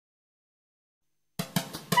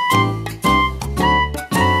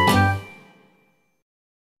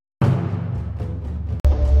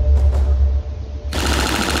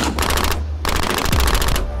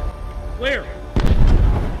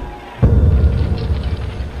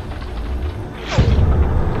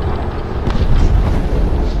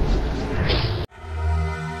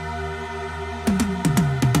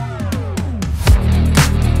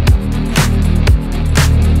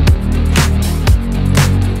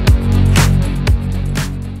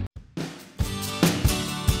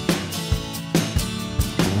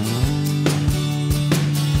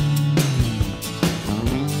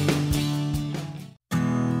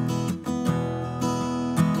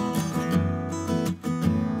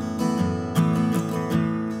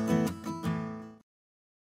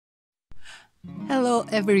Hello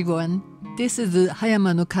everyone. This is 葉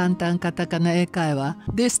山の簡単カタカナ英会話。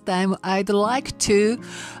This time I'd like to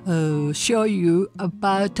show you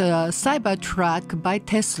about a Cybertruck by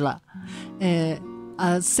Tesla.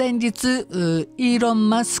 先日イーロン・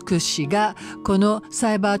マスク氏がこの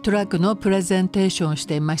サイバートラックのプレゼンテーションをし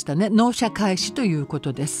ていましたね。納車開始というこ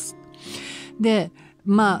とです。で、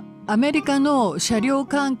アメリカの車両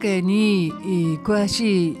関係に詳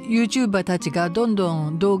しい YouTuber たちがどん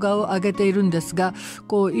どん動画を上げているんですが、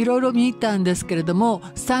いろいろ見たんですけれども、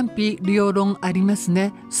賛否両論あります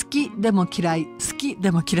ね。好きでも嫌い、好き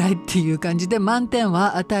でも嫌いっていう感じで満点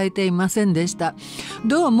は与えていませんでした。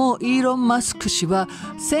どうもイーロン・マスク氏は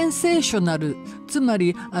センセーショナル、つま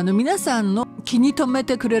り皆さんの気に留め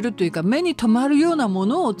てくれるというか目に留まるようなも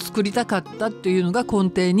のを作りたかったというのが根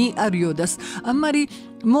底にあるようです。あんまり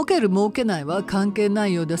儲ける儲けないは関係な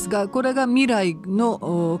いようですが、これが未来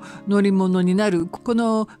の乗り物になる。こ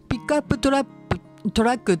のピックアップトラ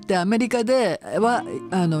ックってアメリカでは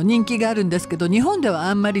人気があるんですけど、日本では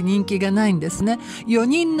あんまり人気がないんですね。4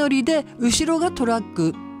人乗りで後ろがトラッ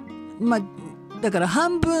ク、だから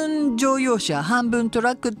半分乗用車半分ト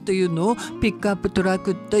ラックっていうのをピックアップトラッ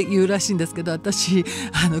クっていうらしいんですけど、私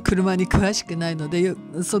車に詳しくないので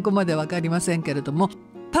そこまで分かりませんけれども、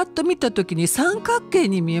パッと見た時に三角形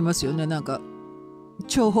に見えますよね。なんか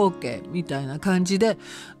長方形みたいな感じで、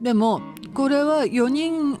でもこれは4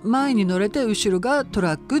人前に乗れて後ろがト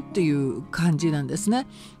ラックっていう感じなんですね。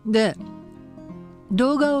で、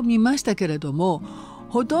動画を見ましたけれども、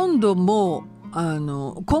ほとんどもうコ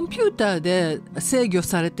ンピューターで制御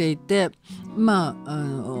されていて、ハ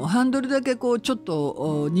ンドルだけちょっ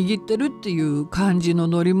と握ってるっていう感じの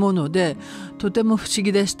乗り物で、とても不思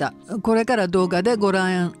議でした。これから動画でご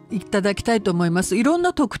覧いただきたいと思います。いろん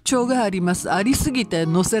な特徴があります。ありすぎて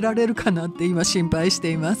載せられるかなって今心配して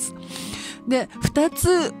います。で、2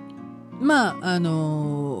つ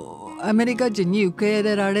アメリカ人に受け入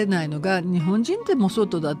れられないのが、日本人でもそう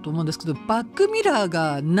だと思うんですけど、バックミラー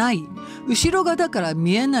がない、後ろがだから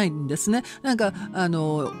見えないんですね。なんか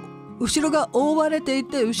後ろが覆われてい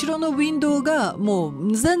て、後ろのウィンドウがも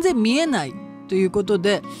う全然見えないということ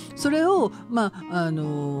で、それを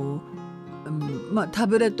タ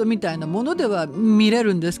ブレットみたいなものでは見れ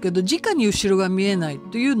るんですけど、直に後ろが見えない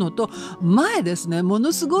というのと、前ですね、も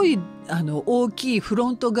のすごい大きいフロ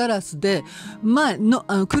ントガラスで前の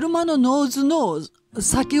車のノーズの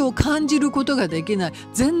先を感じることができない、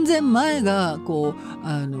全然前が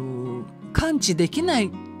感知できない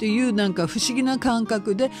っていう、なんか不思議な感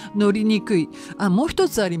覚で乗りにくい。もう一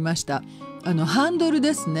つありました。ハンドル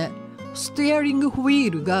ですね。ステアリングホイ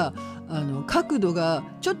ールが角度が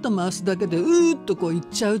ちょっと回すだけでうーっといっ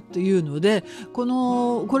ちゃうっていうので、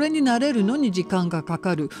これに慣れるのに時間がか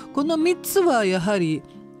かる。この3つはやはり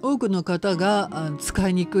多くの方が使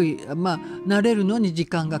いにくい、慣れるのに時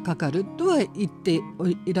間がかかるとは言って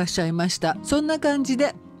いらっしゃいました。そんな感じ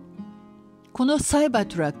でこのサイバー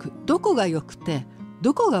トラック、どこが良くて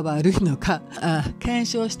どこが悪いのか検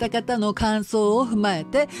証した方の感想を踏まえ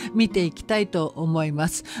て見ていきたいと思いま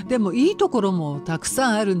す。でもいいところもたく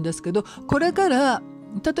さんあるんですけど、これから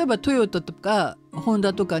例えばトヨタとかホン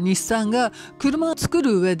ダとか日産が車を作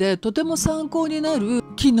る上でとても参考になる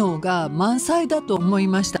機能が満載だと思い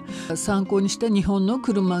ました。参考にして日本の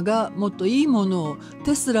車がもっといいものを、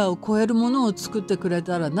テスラを超えるものを作ってくれ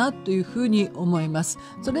たらなというふうに思います。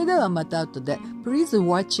それではまた後で。Please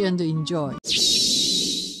watch and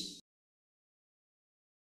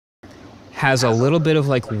enjoy.Has a little bit of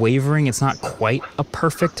wavering. It's not quite a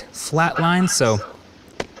perfect flat line, so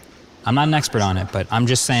I'm not an expert on it, but I'm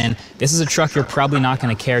just saying this is a truck you're probably not going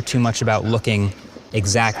to care too much about looking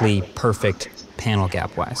exactly perfect panel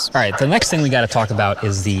gap wise. All right, the next thing we got to talk about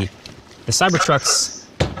is the Cybertruck's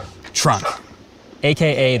trunk,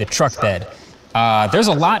 aka the truck bed. There's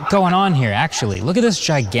a lot going on here actually. Look at this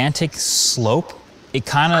gigantic slope.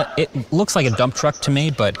 It looks like a dump truck to me,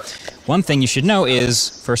 but one thing you should know is,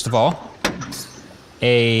 first of all,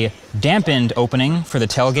 a dampened opening for the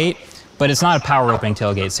tailgate, but it's not a power opening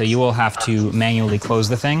tailgate, so you will have to manually close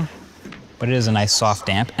the thing, but it is a nice soft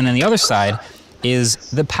damp. And then the other side is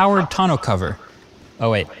the powered tonneau cover. Oh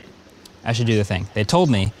wait, I should do the thing. They told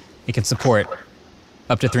me it can support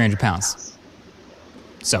up to 300 pounds.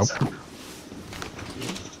 So,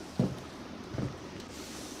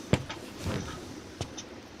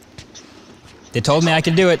 they told me I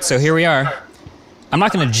could do it, so here we are. I'm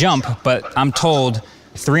not going to jump, but I'm told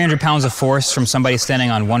 300 pounds of force from somebody standing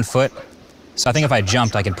on 1 foot. So I think if I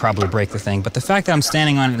jumped, I could probably break the thing. But the fact that I'm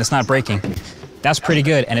standing on it and it's not breaking, that's pretty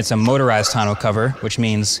good. And it's a motorized tonneau cover, which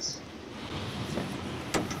means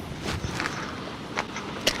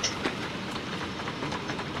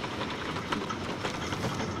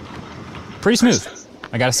pretty smooth,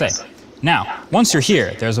 I gotta say. Now, once you're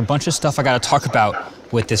here, there's a bunch of stuff I gotta talk about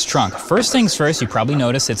with this trunk. First things first, you probably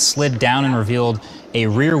noticed it slid down and revealed a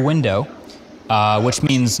rear window, which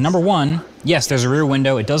means number one, yes, there's a rear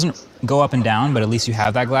window. It doesn't go up and down, but at least you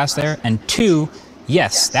have that glass there. And two,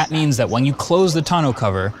 yes, that means that when you close the tonneau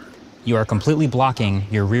cover, you are completely blocking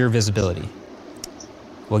your rear visibility.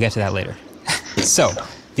 We'll get to that later. So,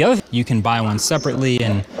 the other thing, you can buy one separately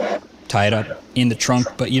and tie it up in the trunk,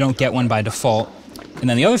 but you don't get one by default. And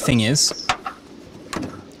then the other thing is,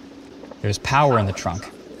 there's power in the trunk.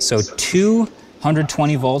 So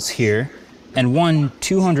 220 volts here and one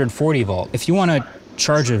 240 volt. If you want to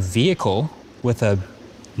charge a vehicle with a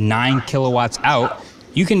 9 kilowatts out,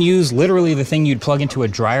 you can use literally the thing you'd plug into a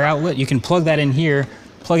dryer outlet. You can plug that in here,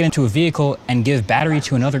 plug it into a vehicle, and give battery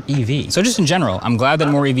to another EV. So just in general, I'm glad that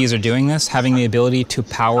more EVs are doing this, having the ability to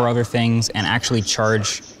power other things and actually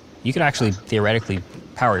charge. You could actually theoretically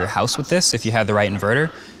power your house with this if you had the right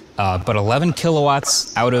inverter. But 11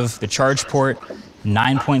 kilowatts out of the charge port,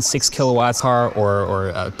 9.6 kilowatts car or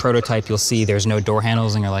a prototype, you'll see there's no door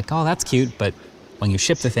handles and you're like, oh, that's cute. But when you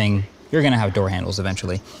ship the thing, you're gonna have door handles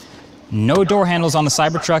eventually. No door handles on the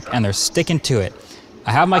Cybertruck and they're sticking to it.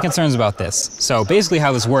 I have my concerns about this. So basically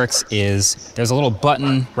how this works is there's a little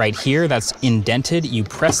button right here that's indented. You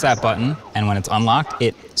press that button and when it's unlocked,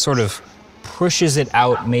 it sort of pushes it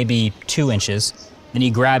out maybe 2 inches. Then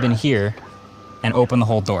you grab in here and open the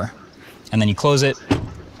whole door. And then you close it.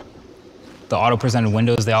 The auto-presented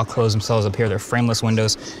windows, they all close themselves up here. They're frameless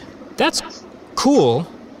windows. That's cool.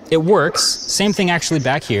 It works. Same thing actually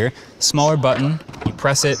back here. Smaller button, you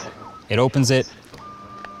press it, it opens it,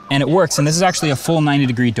 and it works. And this is actually a full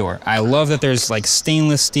 90-degree door. I love that there's like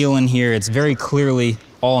stainless steel in here. It's very clearly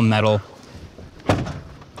all metal.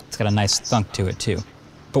 It's got a nice thunk to it too.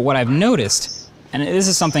 But what I've noticed, and this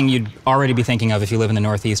is something you'd already be thinking of if you live in the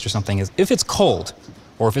Northeast or something, is if it's cold,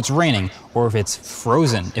 or if it's raining, or if it's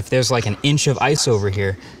frozen, if there's like an inch of ice over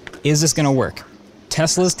here, is this gonna work?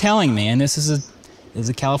 Tesla's telling me, and this is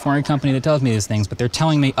a California company that tells me these things, but they're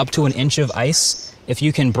telling me up to an inch of ice, if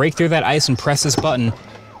you can break through that ice and press this button,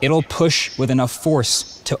 it'll push with enough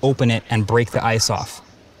force to open it and break the ice off.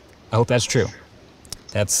 I hope that's true.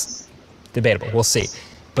 That's debatable, we'll see.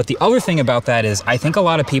 But the other thing about that is, I think a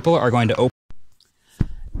lot of people are going to open.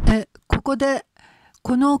 ここで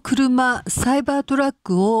この車サイバートラッ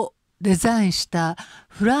クをデザインした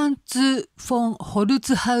フランツ・フォン・ホル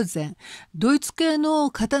ツハウゼン、ドイツ系の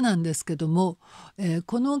方なんですけども、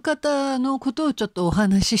この方のことをちょっとお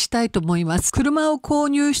話ししたいと思います。車を購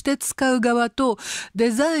入して使う側と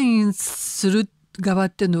デザインする側っ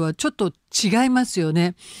ていうのはちょっと違いますよ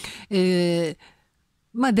ね。デ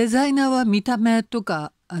ザイナーは見た目と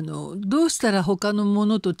かどうしたら他のも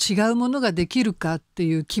のと違うものができるかって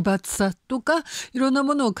いう奇抜さとかいろんな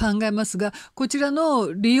ものを考えますが、こちら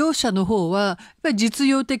の利用者の方はやっぱり実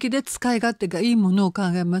用的で使い勝手がいいものを考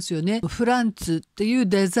えますよね。フランツっていう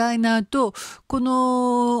デザイナーとこ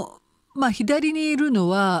の、左にいるの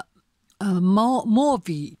はモー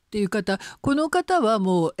ビーっていう方、この方は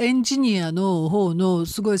もうエンジニアの方の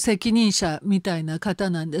すごい責任者みたいな方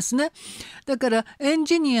なんですね。だからエン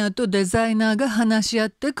ジニアとデザイナーが話し合っ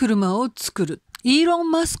て車を作る。イーロ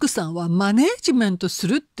ン・マスクさんはマネージメントす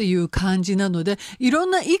るっていう感じなので、いろ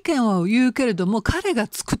んな意見を言うけれども彼が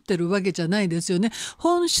作ってるわけじゃないですよね。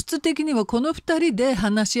本質的にはこの2人で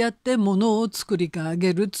話し合って物を作り上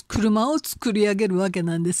げる、車を作り上げるわけ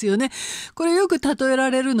なんですよね。これよく例え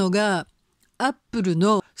られるのがアップル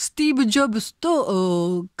のスティーブ・ジョブズ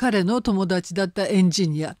と彼の友達だったエンジ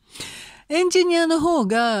ニア。エンジニアの方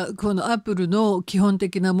がこのアップルの基本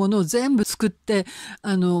的なものを全部作って、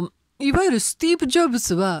いわゆるスティーブ・ジョブ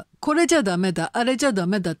ズはこれじゃダメだ、あれじゃダ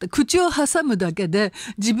メだって口を挟むだけで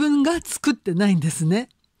自分が作ってないんですね。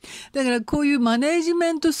だからこういうマネージ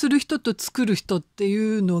メントする人と作る人って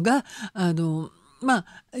いうのが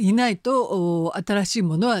いないと新しい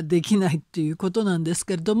ものはできないっていうことなんです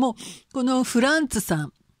けれども、このフランツさ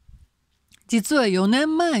ん実は4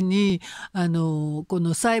年前にこ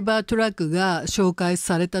のサイバートラックが紹介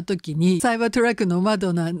された時にサイバートラックの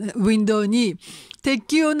窓のウィンドウに鉄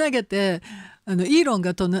球を投げてイーロン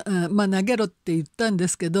が投げろって言ったんで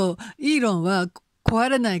すけど、イーロンは壊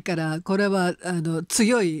れないからこれは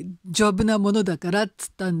強い丈夫なものだからっつっ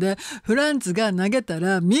たんで、フランツが投げた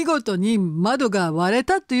ら見事に窓が割れ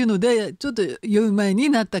たっていうのでちょっと有名に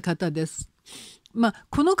なった方です。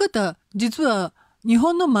この方実は日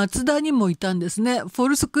本のマツダにもいたんですね。フォ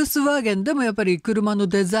ルクスワーゲンでもやっぱり車の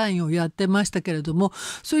デザインをやってましたけれども、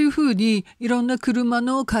そういうふうにいろんな車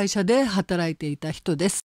の会社で働いていた人で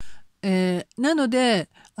す。なので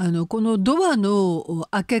このドアの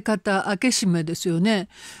開け方開け閉めですよね。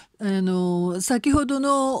先ほど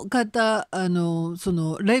の方、そ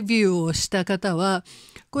のレビューをした方は、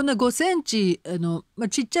こんな5センチ、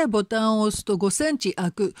ちっちゃいボタンを押すと5センチ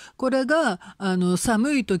開く。これが、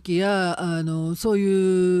寒い時や、そう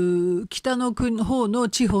いう北の方の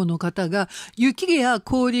地方の方が、雪や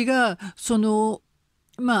氷が、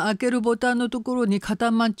開けるボタンのところに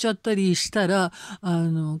固まっちゃったりしたら、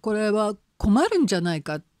これは困るんじゃない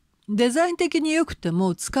か。デザイン的に良くて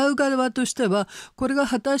も使う側としてはこれが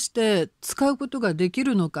果たして使うことができ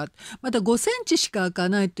るのか。また5センチしか開か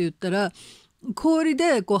ないって言ったら氷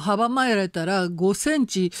で阻まれたら5セン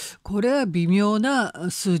チ、これは微妙な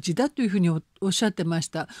数字だというふうにおっしゃってまし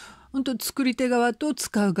た。本当作り手側と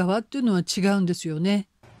使う側っていうのは違うんですよね。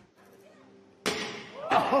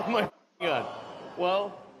Oh my God.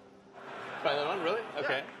 Well, try that on, really?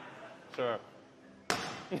 Okay. Sure.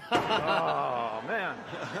 Oh, man.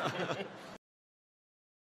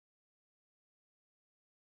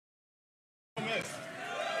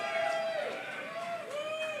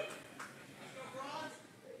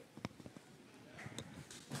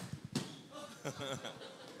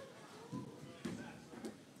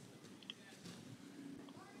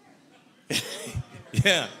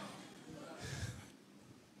 Yeah.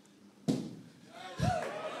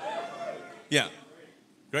 Yeah.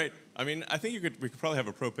 Great. I mean, I think we could probably have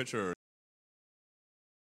a pro picture.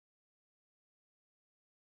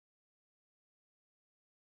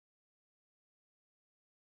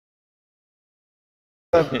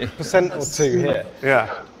 Percent or two here.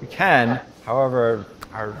 Yeah. We can, however,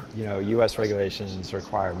 our U.S. regulations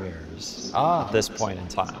require mirrors at this point in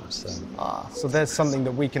time. So there's something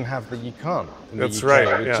that we can have that you can't in the That's UK,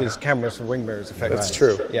 right, which yeah. is cameras for wing mirrors effectively. That's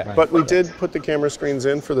true. Yeah. Right. But we did put the camera screens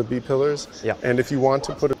in for the B pillars. Yeah. And if you want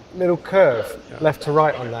to put a Little curve left to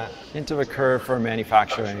right on that. Into a curve for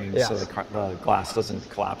manufacturing, Yeah. so the glass doesn't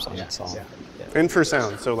collapse on itself. Yeah. and for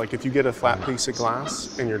sound, so like if you get a flat piece of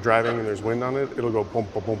glass and you're driving and there's wind on it, it'll go boom,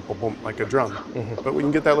 boom, boom, boom, boom, like a drum. But when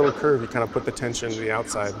you get that little curve, you kind of put the tension to the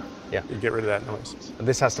outside. Yeah. You get rid of that noise. And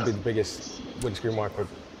this has to be the biggest windscreen wiper.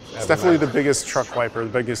 It's definitely the biggest truck wiper, the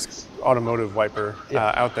biggest automotive wiper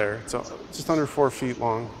out there. So just under 4 feet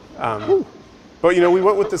long. But we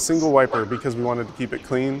went with the single wiper because we wanted to keep it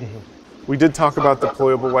clean. We did talk about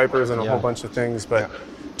deployable wipers and a whole bunch of things, but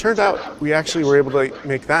turned out we actually were able to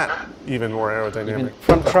make that even more aerodynamic.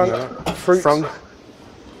 Front trunk, fruit,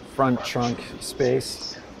 Front trunk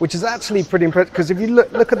space. which is actually pretty impressive because if you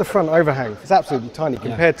look at the front overhang, it's absolutely tiny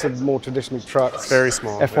compared to more traditional trucks. Very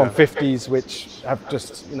small. F-150s, which have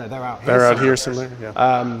just they're out here. They're out here somewhere.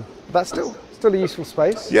 Yeah. That's still a useful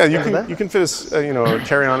space. Yeah, you can fit a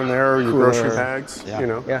carry-on in there or your grocery bags.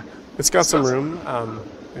 Yeah. Yeah. It's got some room,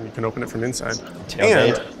 and you can open it from inside.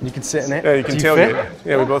 Tailgate. And You can sit in it. yeah, you can Do tailgate. fit?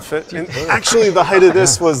 Yeah, we both fit. And actually, the height of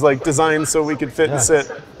this was like designed so we could fit and sit,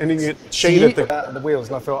 and you can get shade at the. The wheels,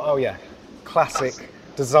 and I thought, oh yeah, classic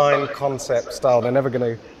design concept style. They're never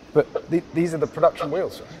going to. But these are the production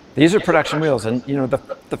wheels, right? These are production wheels, and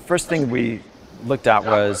the first thing we looked at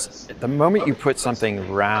was the moment you put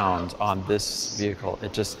something round on this vehicle,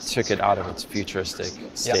 it just took it out of its futuristic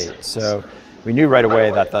state. So we knew right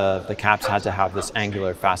away that the caps had to have this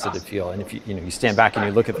angular, faceted feel. And if you stand back and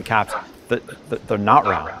you look at the caps, they're not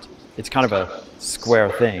round. It's kind of a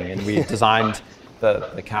square thing, and we designed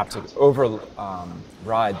the cap to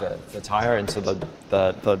ride the tire, and so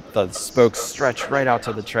the spokes stretch right out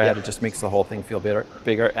to the tread. It just makes the whole thing feel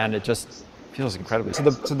bigger, and it just feels incredibly.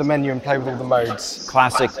 To the menu and play with all the modes.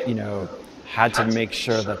 Classic, had to make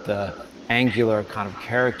sure that the angular kind of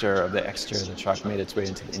character of the exterior of the truck made its way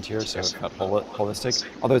into the interior, so it felt holistic,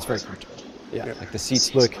 although it's very comfortable. Yeah. Like the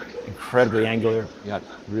seats look incredibly angular, yet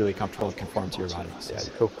really comfortable, conform to your riding. Yeah,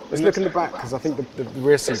 cool. Let's look in the back because I think the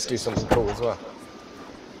rear seats do something cool as well.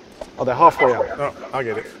 Oh, they're halfway up. Oh, I'll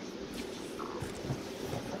get it.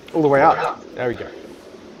 All the way up. There we go.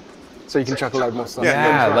 So you can chuck a load more stuff.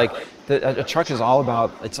 Yeah, like a truck is all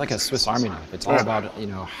about, it's like a Swiss Army knife. It's all about,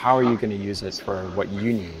 how are you going to use it for what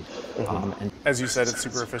you need. And As you said, it's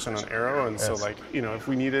super efficient on aero, and so if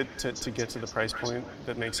we need it to get to the price point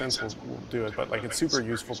that makes sense, we'll do it. But it's super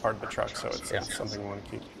useful part of the truck, so it's something we want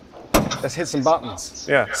to keep. Let's hit some buttons.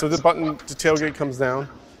 Yeah. So the tailgate comes down.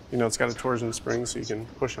 It's got a torsion spring, so you can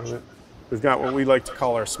push on it. We've got what we like to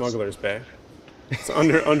call our smuggler's bay. It's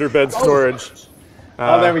under bed storage.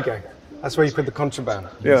 Oh, there we go. That's where you put the contraband.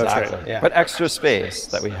 Yeah, that's exactly. right. Yeah. But extra space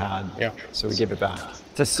that we had, so we give it back.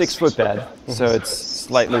 It's a 6-foot bed, so it's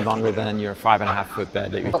slightly longer than your 5.5-foot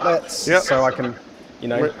bed that you. Outlets, Yep. so I can,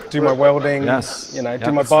 do my welding. Yes. Do my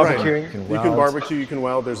That's right. barbecuing. You can barbecue, you can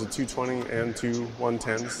weld. There's a 220 and two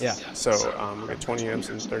 110s. Yeah. So we get 20 amps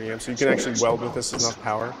and 30 amps. So you can actually weld with this enough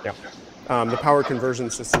power. Yeah. The power conversion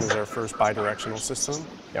system is our first bi-directional system.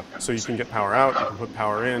 Yep. So you can get power out, you can put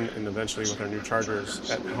power in, and eventually with our new chargers,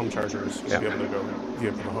 at home chargers, you'll be able to go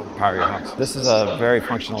vehicle to home. Power your house. This is a very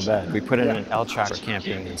functional bed. We put it in an L track for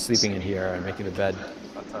camping and sleeping in here and making a bed.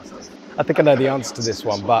 Fantastic. I think I know the answer to this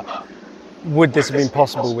one, but would this have been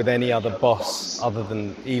possible with any other boss other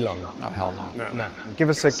than Elon? Oh, hell no. No. Give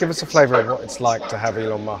us a flavour of what it's like to have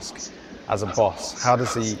Elon Musk as a boss. How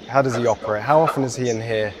does he operate? How often is he in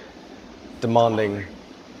here demanding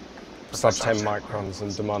sub 10 microns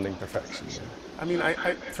and demanding perfection? I mean,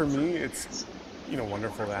 for me, it's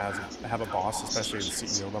wonderful to have a boss, especially at the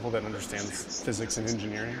CEO level, that understands physics and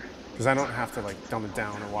engineering. Because I don't have to like dumb it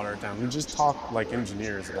down or water it down. We just talk like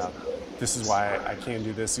engineers about this is why I can't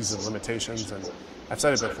do this. These are the limitations, and I've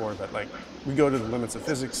said it before, but like we go to the limits of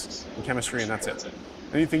physics and chemistry, and that's it.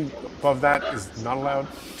 Anything above that is not allowed.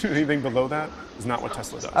 Anything below that is not what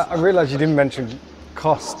Tesla does. I realise you didn't mention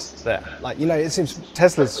cost there. Like, it seems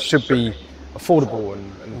Teslas should be affordable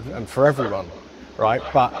and for everyone, right?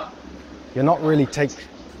 But you're not really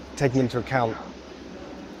taking into account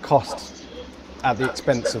cost at the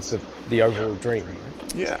expense of the overall dream.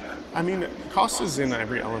 Yeah, I mean, cost is in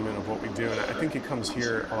every element of what we do, and I think it comes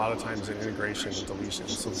here a lot of times in integration and deletion.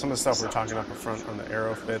 So some of the stuff we're talking up front on the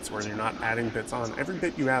aero bits, where you're not adding bits on, every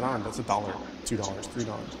bit you add on, that's $1, $2,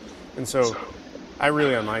 $3. And so I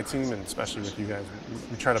really, on my team, and especially with you guys,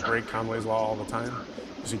 we try to break Conway's Law all the time,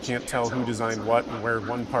 because you can't tell who designed what and where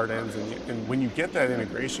one part ends. And when you get that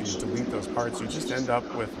integration, you delete those parts, you just end up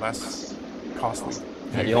with less costly.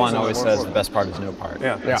 Yeah, Elon always says the best part is no part.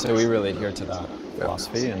 Yeah. So we really adhere to that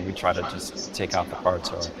philosophy, and we try to just take out the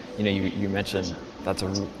parts. Or you mentioned that's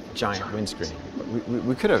a giant windscreen.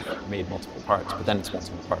 We could have made multiple parts, but then it's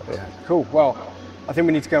multiple parts. Yeah, cool. Well, I think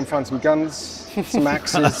we need to go and find some guns, some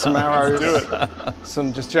axes, some arrows,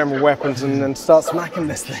 some just general weapons, and then start smacking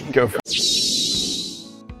this thing. Go for it.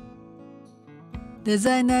 デ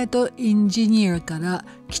ザイナーとエンジニアから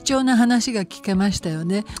貴重な話が聞けましたよ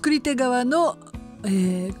ね。作り手側の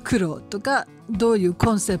苦労とかどういう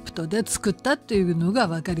コンセプトで作ったというのが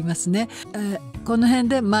分かりますね。この辺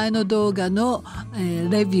で前の動画の、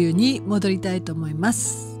レビューに戻りたいと思いま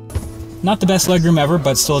す。Not the best legroom ever,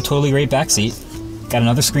 but still a totally great back seat. Got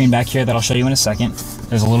another screen back here that I'll show you in a second.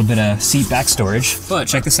 There's a little bit of seat back storage, but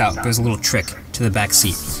check this out. There's a little trick to the back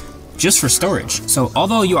seat, just for storage. So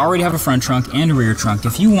although you already have a front trunk and a rear trunk,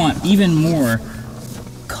 if you want even more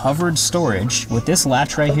covered storage with this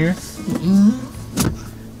latch right here,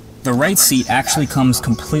 the right seat actually comes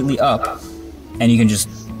completely up, and you can just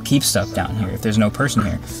keep stuff down here if there's no person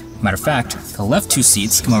here. Matter of fact, the left two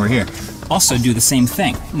seats, come over here, also do the same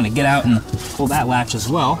thing. I'm gonna get out and pull that latch as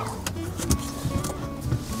well.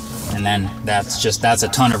 And then that's a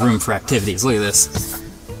ton of room for activities. Look at this.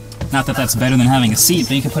 Not that that's better than having a seat,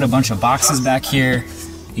 but you can put a bunch of boxes back here.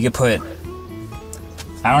 You could put,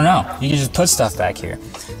 I don't know, you can just put stuff back here.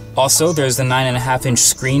 Also, there's the 9.5-inch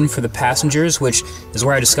screen for the passengers, which is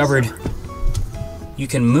where I discovered you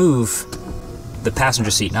can move the passenger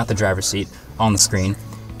seat, not the driver's seat, on the screen.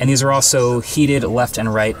 And these are also heated left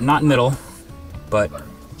and right, not middle, but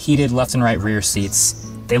heated left and right rear seats.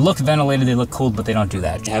 They look ventilated, they look cooled, but they don't do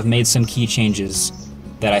that. I've made some key changes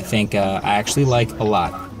that I think I actually like a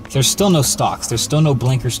lot. There's still no stalks, there's still no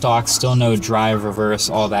blinker stalks, still no drive, reverse,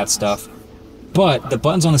 all that stuff. But the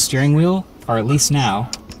buttons on the steering wheel are, at least now,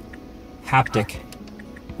 haptic,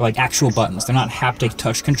 like actual buttons. They're not haptic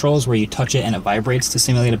touch controls where you touch it and it vibrates to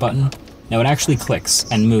simulate a button. No, it actually clicks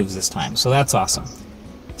and moves this time, so that's awesome.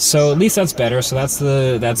 So at least that's better. So that's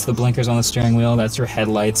the blinkers on the steering wheel, that's your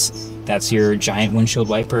headlights, that's your giant windshield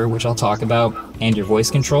wiper, which I'll talk about, and your voice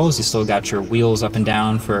controls. You still got your wheels up and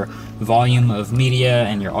down for volume of media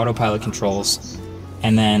and your autopilot controls.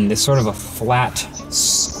 And then this sort of a flat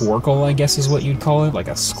squircle, I guess is what you'd call it, like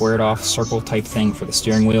a squared off circle type thing for the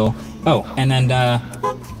steering wheel. Oh, and then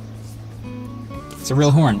it's a real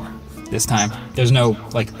horn this time. There's no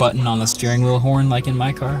like button on the steering wheel horn like in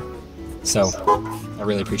my car. So I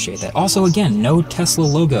really appreciate that. Also, again, no Tesla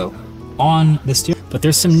logo on the steering, but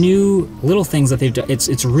there's some new little things that they've done.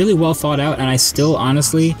 It's really well thought out, and I still,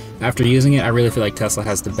 honestly, after using it, I really feel like Tesla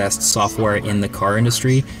has the best software in the car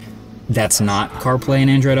industry that's not CarPlay and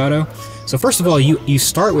Android Auto. So first of all, you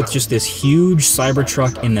start with just this huge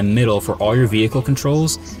Cybertruck in the middle for all your vehicle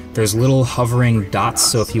controls. There's little hovering dots,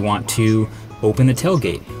 so if you want to open the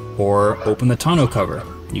tailgate or open the tonneau cover,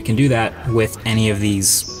 you can do that with any of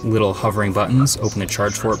these little hovering buttons. Open the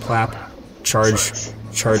charge port flap, charge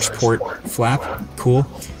port flap, cool.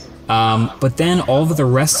 But then all of the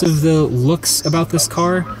rest of the looks about this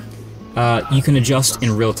car, you can adjust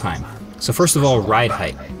in real time. So first of all, ride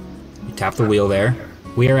height. You tap the wheel there,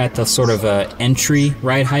 We are at the sort of entry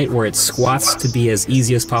ride height where it squats to be as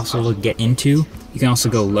easy as possible to get into. You can also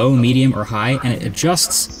go low, medium, or high, and it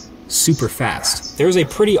adjusts super fast. There's a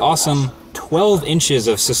pretty awesome 12 inches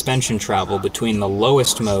of suspension travel between the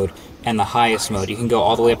lowest mode and the highest mode. You can go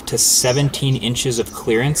all the way up to 17 inches of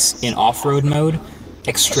clearance in off-road mode.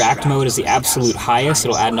 Extract mode is the absolute highest.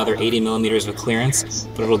 It'll add another 80 millimeters of clearance,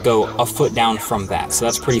 but it'll go a foot down from that. So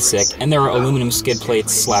that's pretty sick. And there are aluminum skid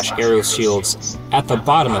plates / aero shields at the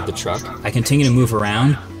bottom of the truck. I continue to move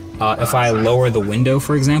around. If I lower the window,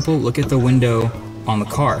 for example, look at the window on the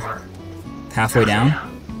car. Halfway down,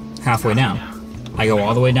 halfway down. I go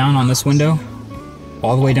all the way down on this window,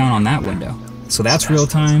 all the way down on that window. So that's real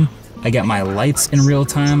time. I get my lights in real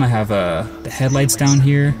time. I have the headlights down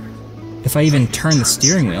here. If I even turn the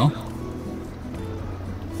steering wheel,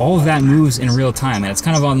 all of that moves in real time, and it's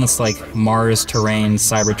kind of on this like Mars terrain,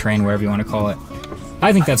 Cybertrain, whatever you want to call it.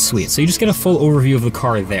 I think that's sweet. So you just get a full overview of the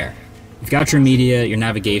car there. You've got your media, your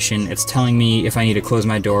navigation. It's telling me if I need to close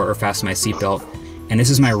my door or fasten my seatbelt. And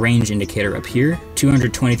this is my range indicator up here,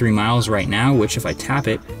 223 miles right now, which if I tap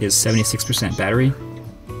it is 76% battery,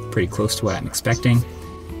 pretty close to what I'm expecting.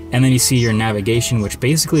 And then you see your navigation, which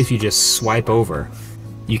basically if you just swipe over,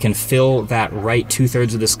 you can fill that right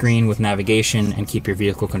 2/3 of the screen with navigation and keep your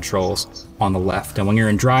vehicle controls on the left. And when you're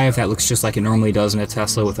in drive, that looks just like it normally does in a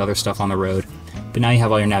Tesla with other stuff on the road. But now you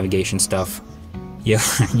have all your navigation stuff.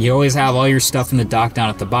 You always have all your stuff in the dock down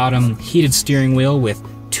at the bottom. Heated steering wheel with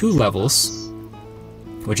 2 levels,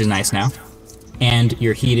 which is nice now. And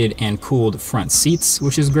your heated and cooled front seats,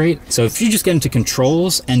 which is great. So if you just get into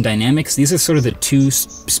controls and dynamics, these are sort of the 2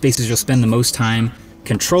 spaces you'll spend the most time.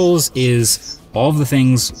 Controls is all of the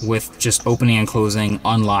things with just opening and closing,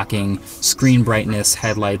 unlocking, screen brightness,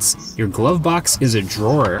 headlights. Your glove box is a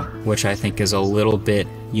drawer, which I think is a little bit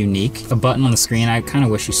unique. A button on the screen, I kind of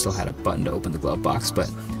wish you still had a button to open the glove box, but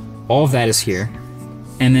all of that is here.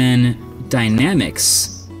 And then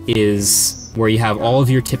dynamics is where you have all of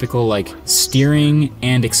your typical like steering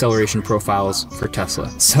and acceleration profiles for Tesla.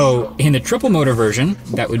 So in the triple motor version,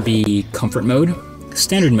 that would be comfort mode,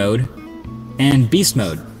 standard mode, and beast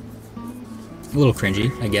mode. A little cringy,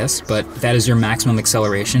 I guess, but that is your maximum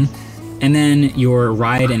acceleration. And then your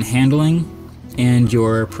ride and handling and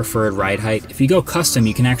your preferred ride height. If you go custom,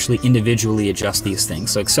 you can actually individually adjust these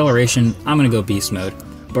things. So acceleration, I'm gonna go beast mode.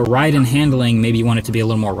 But ride and handling, maybe you want it to be a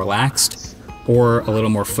little more relaxed or a little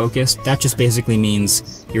more focused. That just basically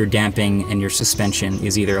means your damping and your suspension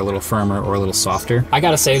is either a little firmer or a little softer. I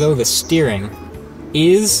gotta say though, the steering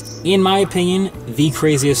is, in my opinion, the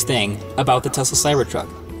craziest thing about the Tesla Cybertruck.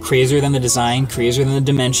 Crazier than the design, crazier than the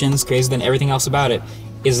dimensions, crazier than everything else about it,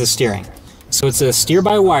 is the steering. So it's a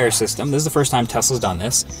steer-by-wire system. This is the first time Tesla's done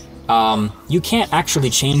this. You can't actually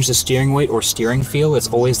change the steering weight or steering feel. It's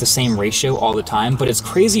always the same ratio all the time, but it's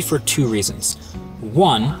crazy for 2 reasons.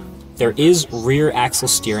 One, there is rear axle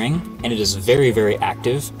steering, and it is very, very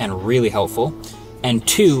active and really helpful. And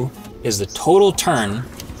 2 is the total turn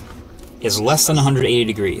is less than 180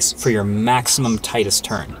 degrees for your maximum tightest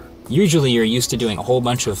turn. Usually you're used to doing a whole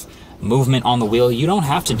bunch of movement on the wheel. You don't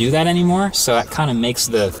have to do that anymore, so that kind of makes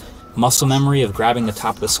the muscle memory of grabbing the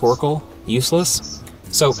top of the snorkel useless.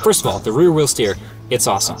 So first of all, the rear wheel steer, it's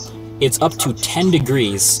awesome. It's up to 10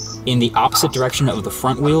 degrees in the opposite direction of the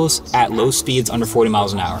front wheels at low speeds under 40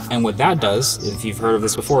 miles an hour. And what that does, if you've heard of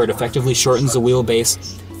this before, it effectively shortens the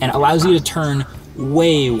wheelbase and allows you to turn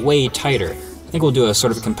way, way tighter. I think we'll do a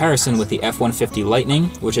sort of a comparison with the F-150 Lightning,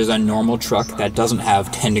 which is a normal truck that doesn't have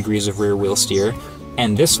 10 degrees of rear wheel steer.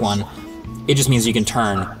 And this one, it just means you can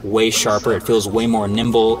turn way sharper. It feels way more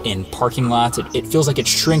nimble in parking lots. It feels like it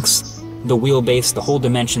shrinks the wheelbase, the whole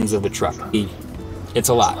dimensions of the truck. It's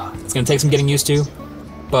a lot. It's gonna take some getting used to,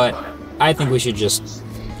 but I think we should just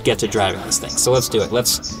get to driving this thing. So let's do it.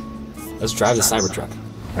 Let's drive the Cybertruck.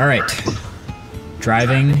 All right,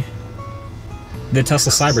 driving the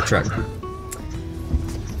Tesla Cybertruck.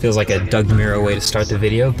 Feels like a Doug Miro way to start the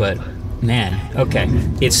video, but man, okay.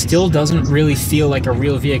 It still doesn't really feel like a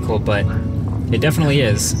real vehicle, but it definitely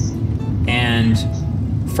is. And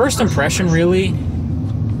first impression really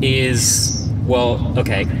is, well,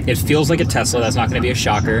 okay, it feels like a Tesla. That's not gonna be a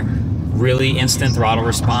shocker. Really instant throttle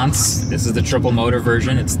response. This is the triple motor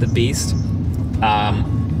version, it's the beast.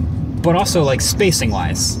 But also like spacing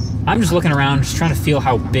wise, I'm just looking around, just trying to feel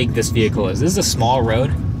how big this vehicle is. This is a small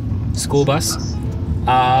road, school bus.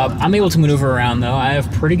 I'm able to maneuver around though. I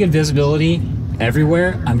have pretty good visibility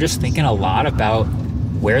everywhere. I'm just thinking a lot about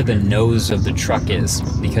where the nose of the truck is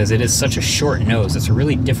because it is such a short nose. It's a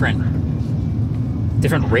really different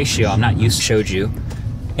ratio I'm not used to. Showed you.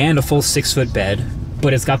 And a full 6-foot bed.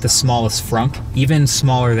 but it's got the smallest frunk, even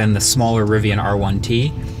smaller than the smaller Rivian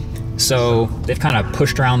R1T. So they've kind of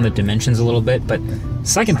pushed around the dimensions a little bit. But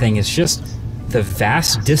second thing is just the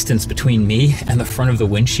vast distance between me and the front of the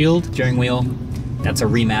windshield steering wheel. That's a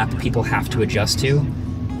remap people have to adjust to.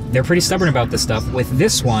 They're pretty stubborn about this stuff. With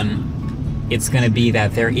this one, it's going to be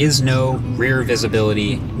that there is no rear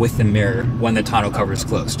visibility with the mirror when the tonneau cover is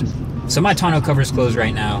closed. So my tonneau cover is closed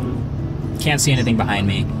right now. Can't see anything behind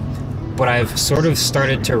me. But I've sort of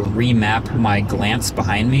started to remap my glance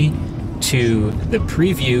behind me to the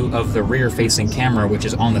preview of the rear-facing camera, which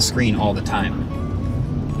is on the screen all the time.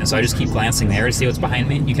 And so I just keep glancing there to see what's behind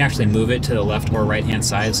me. You can actually move it to the left or right-hand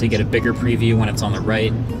side, so you get a bigger preview when it's on the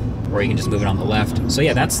right, or you can just move it on the left. So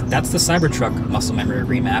yeah, that's the Cybertruck muscle memory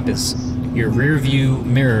remap, is your rear view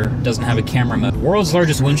mirror doesn't have a camera mode. World's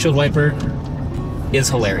largest windshield wiper is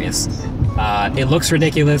hilarious. It looks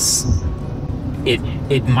ridiculous.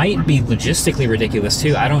 It might be logistically ridiculous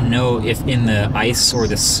too. I don't know if in the ice or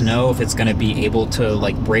the snow, if it's going to be able to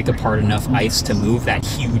like break apart enough ice to move that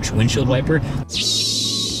huge windshield wiper.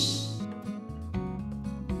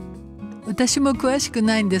 私も詳しく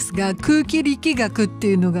ないんですが、空気力学って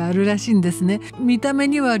いうのがあるらしいんですね。見た目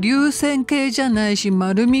には流線形じゃないし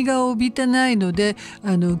丸みが帯びてないので、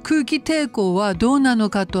空気抵抗はどうなの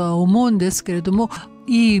かとは思うんですけれども、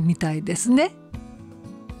いいみたいですね。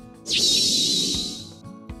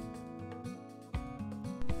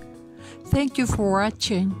Thank you for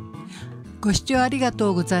watching. ご視聴ありが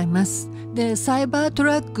とうございます。で、サイバート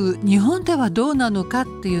ラック、日本ではどうなのかっ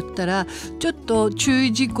て言ったら、ちょっと注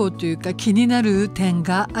意事項というか気になる点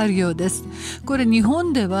があるようです。これ日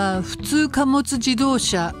本では普通貨物自動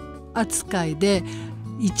車扱いで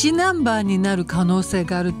1ナンバーになる可能性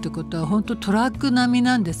があるってことは本当トラック並み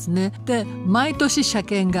なんですね。で、毎年車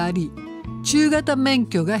検があり、中型免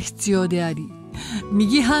許が必要であり、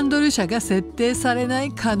右ハンドル車が設定されな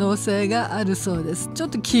い可能性があるそうです。ちょっ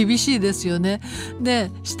と厳しいですよね。で、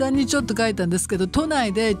下にちょっと書いたんですけど、都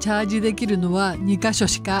内でチャージできるのは2カ所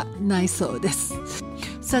しかないそうです。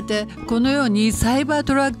さて、このようにサイバー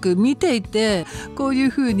トラック見ていて、こういう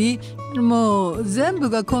ふうにもう全部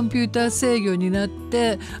がコンピューター制御になっ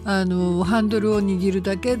てハンドルを握る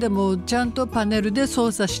だけでもちゃんとパネルで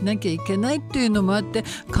操作しなきゃいけないっていうのもあって、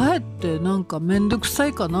かえってなんかめんどくさ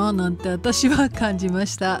いかななんて私は感じま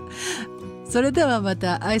した。それではま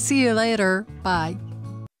た I see you later. Bye.